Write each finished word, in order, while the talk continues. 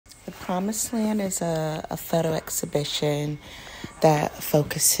The Promised Land is a photo exhibition that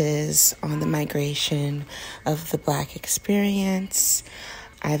focuses on the migration of the Black experience.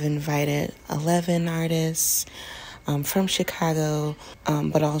 I've invited 11 artists from Chicago,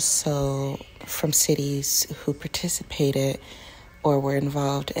 but also from cities who participated or were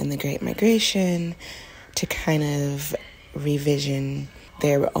involved in the Great Migration to kind of revision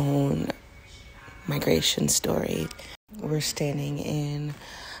their own migration story. We're standing in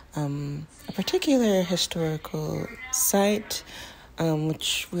a particular historical site,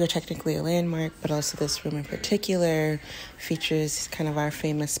 which we are technically a landmark, but also this room in particular features kind of our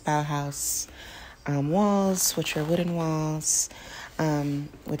famous Bauhaus walls, which are wooden walls,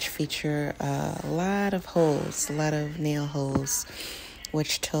 which feature a lot of holes, a lot of nail holes,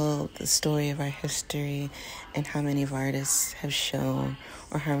 which tell the story of our history and how many of our artists have shown,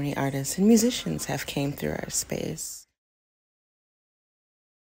 or how many artists and musicians have came through our space.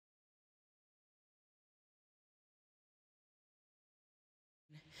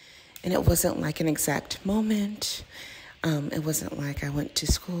 And it wasn't like an exact moment. It wasn't like I went to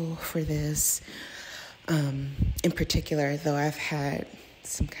school for this. In particular, though I've had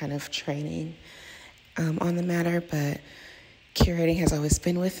some kind of training on the matter, but curating has always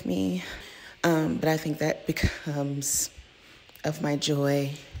been with me. But I think that becomes of my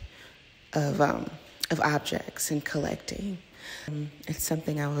joy of objects and collecting. It's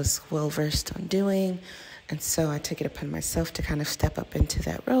something I was well versed on doing, and so I took it upon myself to kind of step up into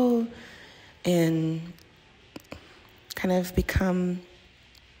that role and kind of become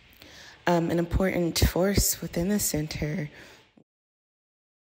an important force within the center.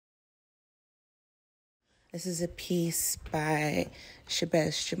 This is a piece by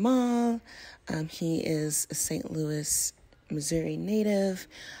Shabazz Jamal. He is a St. Louis, Missouri native.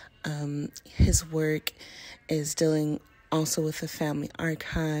 His work is dealing also with the family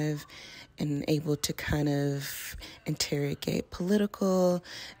archive and able to kind of interrogate political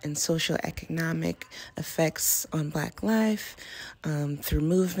and social economic effects on Black life. Through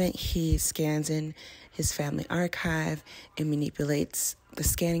movement, he scans in his family archive and manipulates the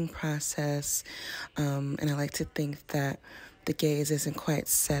scanning process. And I like to think that the gaze isn't quite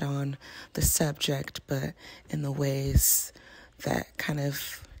set on the subject, but in the ways that kind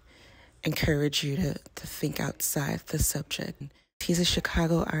of encourage you to think outside the subject. He's a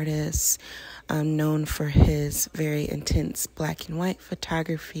Chicago artist, known for his very intense black and white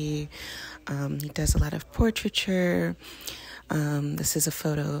photography. He does a lot of portraiture. This is a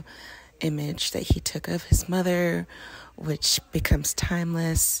photo image that he took of his mother, which becomes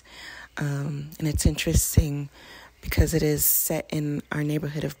timeless. And it's interesting because it is set in our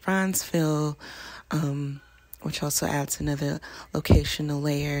neighborhood of Bronzeville, which also adds another locational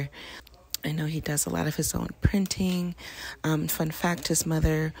layer. I know he does a lot of his own printing. Fun fact, his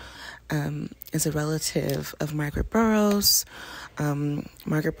mother is a relative of Margaret Burroughs.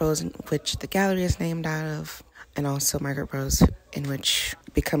 Margaret Burroughs, in which the gallery is named out of, and also Margaret Burroughs, in which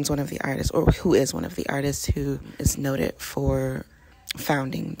becomes one of the artists, or who is one of the artists who is noted for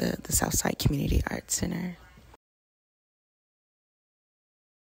founding the Southside Community Arts Center.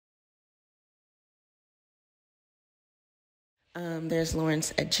 There's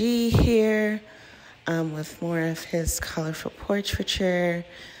Lawrence Agee here with more of his colorful portraiture.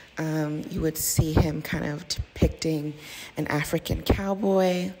 You would see him kind of depicting an African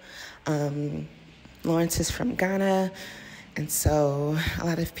cowboy. Lawrence is from Ghana, and so a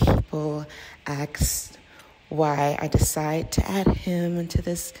lot of people asked why I decided to add him into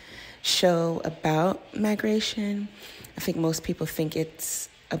this show about migration. I think most people think it's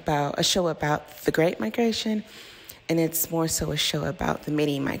about a show about the Great Migration, and it's more so a show about the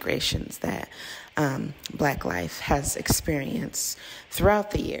many migrations that Black life has experienced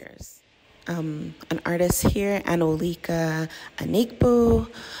throughout the years. An artist here, Anolika Anikbu,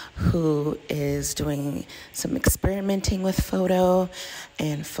 who is doing some experimenting with photo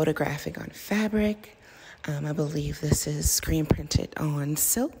and photographing on fabric. I believe this is screen printed on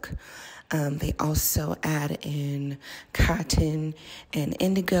silk. They also add in cotton and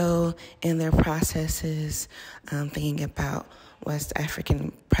indigo in their processes, thinking about West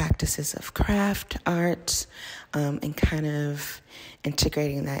African practices of craft art, and kind of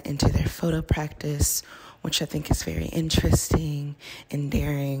integrating that into their photo practice, which I think is very interesting and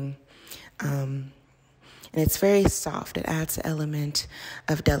daring. And it's very soft. It adds an element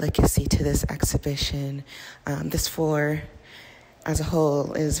of delicacy to this exhibition. This floor as a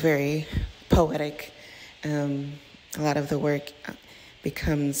whole is very poetic. A lot of the work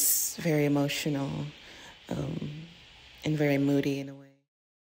becomes very emotional and very moody in a way.